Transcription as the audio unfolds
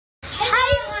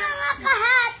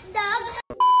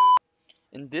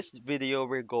In this video,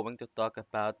 we're going to talk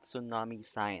about tsunami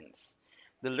signs.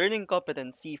 The learning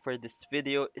competency for this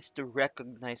video is to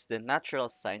recognize the natural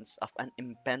signs of an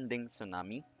impending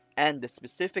tsunami, and the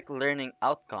specific learning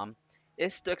outcome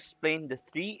is to explain the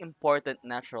three important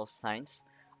natural signs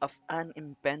of an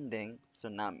impending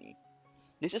tsunami.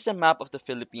 This is a map of the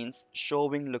Philippines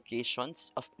showing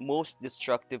locations of most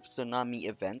destructive tsunami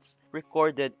events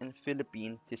recorded in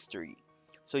Philippine history.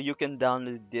 So you can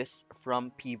download this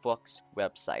from PVOC's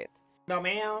website. No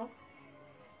ma'am.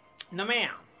 No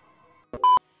ma'am.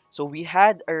 So we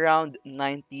had around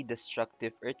 90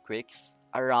 destructive earthquakes,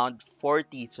 around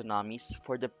 40 tsunamis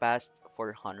for the past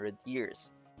 400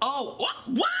 years. Oh,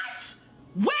 what?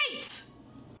 Wait!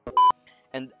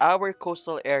 And our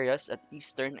coastal areas at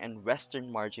eastern and western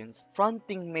margins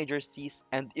fronting major seas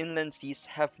and inland seas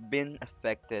have been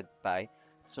affected by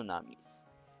tsunamis.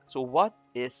 So what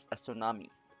is a tsunami?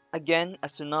 Again, a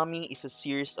tsunami is a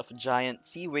series of giant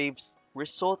sea waves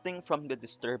resulting from the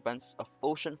disturbance of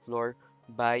ocean floor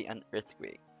by an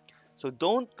earthquake. So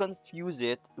don't confuse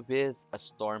it with a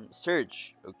storm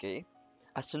surge, okay?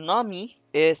 A tsunami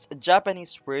is a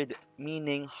Japanese word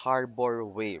meaning harbor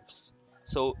waves.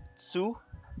 So tsu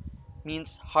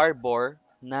means harbor,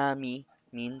 nami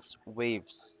means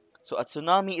waves. So a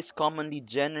tsunami is commonly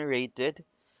generated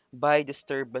by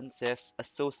disturbances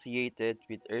associated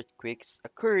with earthquakes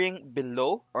occurring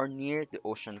below or near the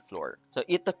ocean floor. So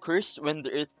it occurs when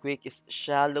the earthquake is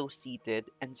shallow seated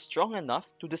and strong enough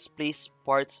to displace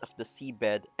parts of the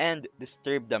seabed and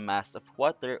disturb the mass of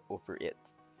water over it.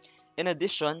 In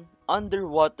addition,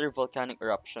 underwater volcanic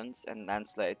eruptions and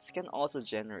landslides can also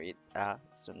generate a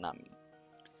tsunami.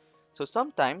 So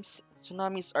sometimes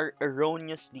tsunamis are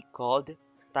erroneously called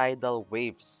tidal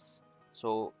waves.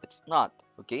 So it's not,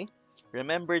 okay?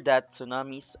 Remember that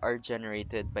tsunamis are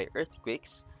generated by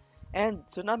earthquakes and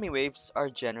tsunami waves are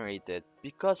generated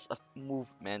because of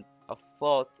movement of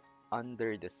fault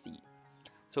under the sea.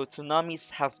 So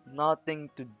tsunamis have nothing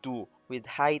to do with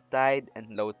high tide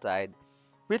and low tide,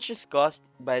 which is caused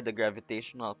by the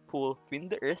gravitational pull between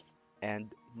the earth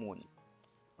and moon.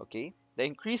 Okay? The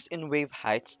increase in wave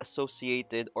heights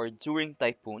associated or during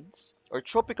typhoons or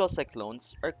tropical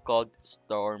cyclones are called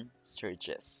storm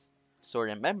surges. So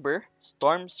remember,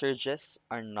 storm surges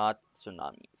are not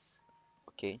tsunamis.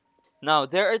 Okay? Now,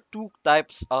 there are two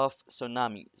types of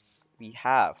tsunamis. We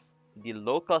have the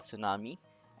local tsunami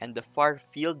and the far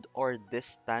field or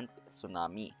distant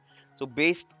tsunami. So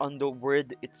based on the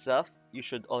word itself, you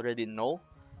should already know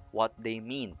what they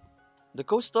mean. The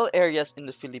coastal areas in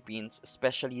the Philippines,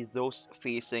 especially those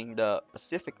facing the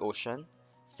Pacific Ocean,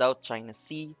 South China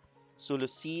Sea, Sulu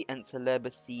Sea, and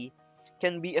Celebes Sea,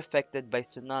 can be affected by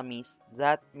tsunamis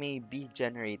that may be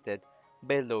generated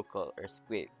by local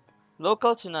earthquake.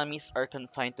 Local tsunamis are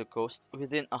confined to coast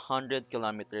within 100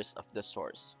 kilometers of the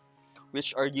source,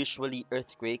 which are usually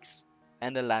earthquakes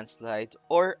and a landslide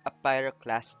or a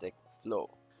pyroclastic flow.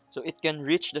 So it can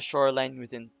reach the shoreline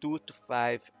within 2 to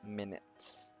 5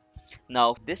 minutes.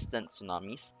 Now, distant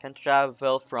tsunamis can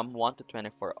travel from 1 to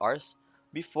 24 hours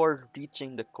before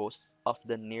reaching the coasts of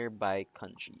the nearby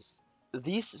countries.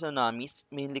 These tsunamis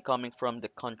mainly coming from the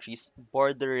countries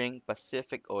bordering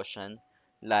Pacific Ocean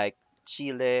like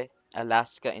Chile,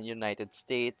 Alaska in United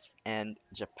States, and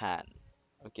Japan.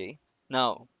 Okay?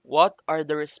 Now, what are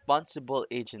the responsible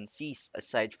agencies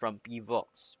aside from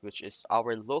PVOX, which is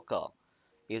our local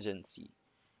agency?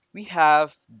 We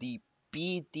have the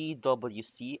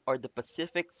PTWC or the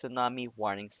Pacific Tsunami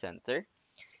Warning Center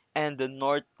and the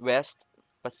Northwest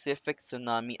Pacific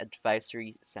Tsunami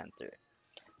Advisory Center.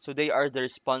 So they are the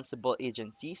responsible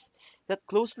agencies that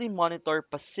closely monitor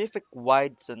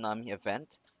Pacific-wide tsunami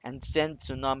event and send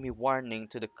tsunami warning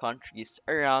to the countries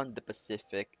around the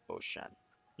Pacific Ocean.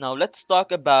 Now let's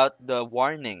talk about the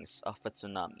warnings of a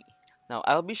tsunami. Now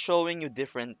I'll be showing you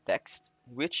different texts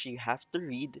which you have to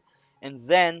read and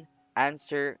then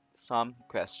answer some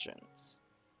questions.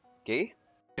 Okay?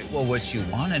 Well, what you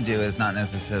want to do is not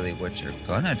necessarily what you're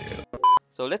gonna do.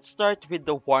 So let's start with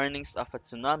the warnings of a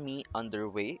tsunami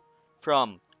underway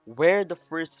from where the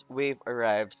first wave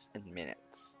arrives in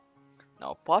minutes.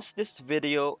 Now pause this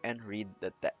video and read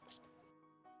the text.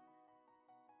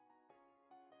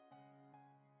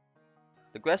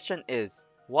 The question is,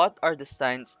 what are the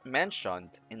signs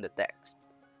mentioned in the text?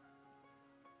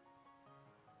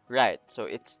 Right, so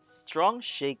it's strong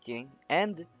shaking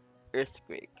and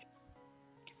earthquake.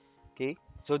 Okay,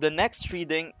 so the next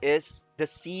reading is the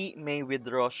sea may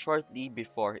withdraw shortly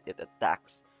before it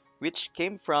attacks, which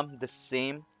came from the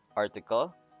same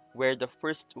article where the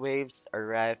first waves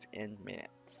arrive in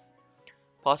minutes.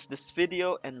 Pause this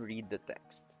video and read the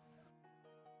text.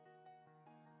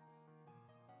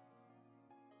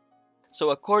 So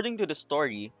according to the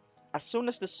story, as soon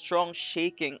as the strong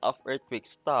shaking of earthquake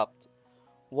stopped,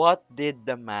 what did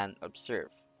the man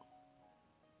observe?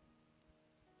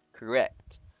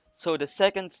 Correct. So the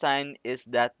second sign is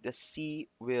that the sea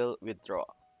will withdraw.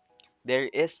 There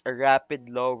is a rapid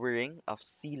lowering of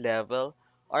sea level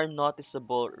or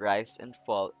noticeable rise and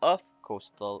fall of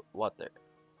coastal water.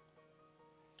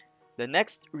 The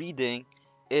next reading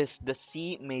is the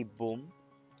sea may boom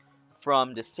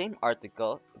from the same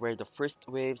article where the first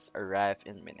waves arrive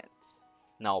in minutes.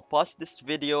 Now pause this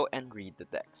video and read the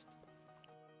text.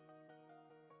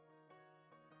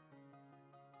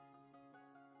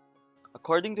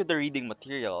 According to the reading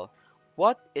material,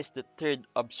 what is the third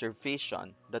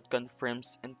observation that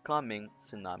confirms incoming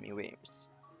tsunami waves?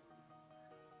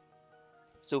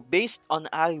 So based on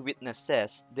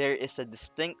eyewitnesses, there is a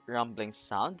distinct rumbling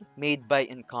sound made by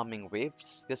incoming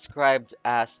waves, described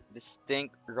as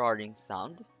distinct roaring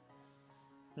sound.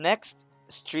 Next,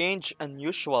 strange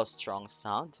unusual strong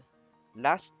sound.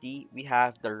 Lastly, we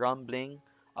have the rumbling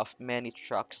of many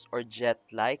trucks or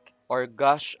jet-like or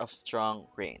gush of strong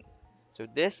rain. So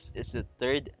this is the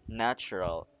third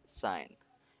natural sign.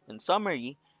 In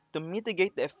summary, to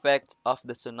mitigate the effect of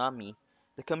the tsunami,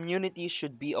 the community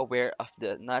should be aware of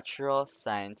the natural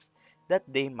signs that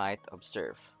they might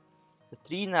observe. The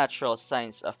three natural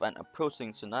signs of an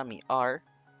approaching tsunami are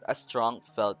a strong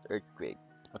felt earthquake.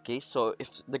 Okay, so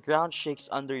if the ground shakes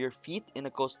under your feet in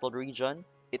a coastal region,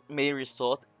 it may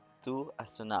result to a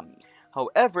tsunami.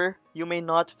 However, you may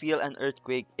not feel an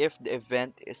earthquake if the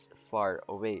event is far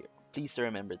away. Please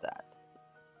remember that.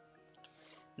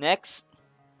 Next,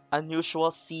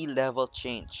 unusual sea level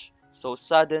change. So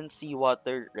sudden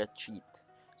seawater retreat.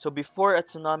 So before a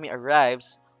tsunami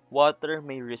arrives, water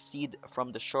may recede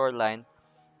from the shoreline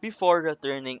before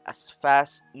returning as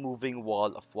fast moving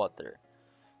wall of water.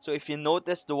 So if you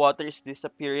notice the water is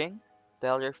disappearing,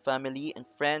 tell your family and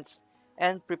friends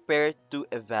and prepare to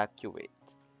evacuate.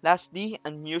 Lastly,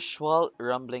 unusual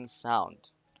rumbling sound.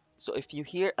 So if you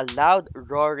hear a loud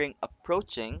roaring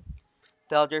approaching,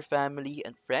 tell your family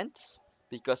and friends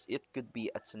because it could be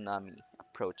a tsunami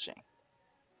approaching.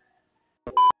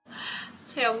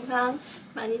 제 영상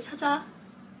많이 찾아봐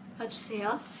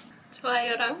주세요.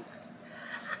 좋아요랑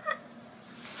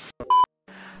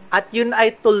At yun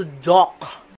ay tuldok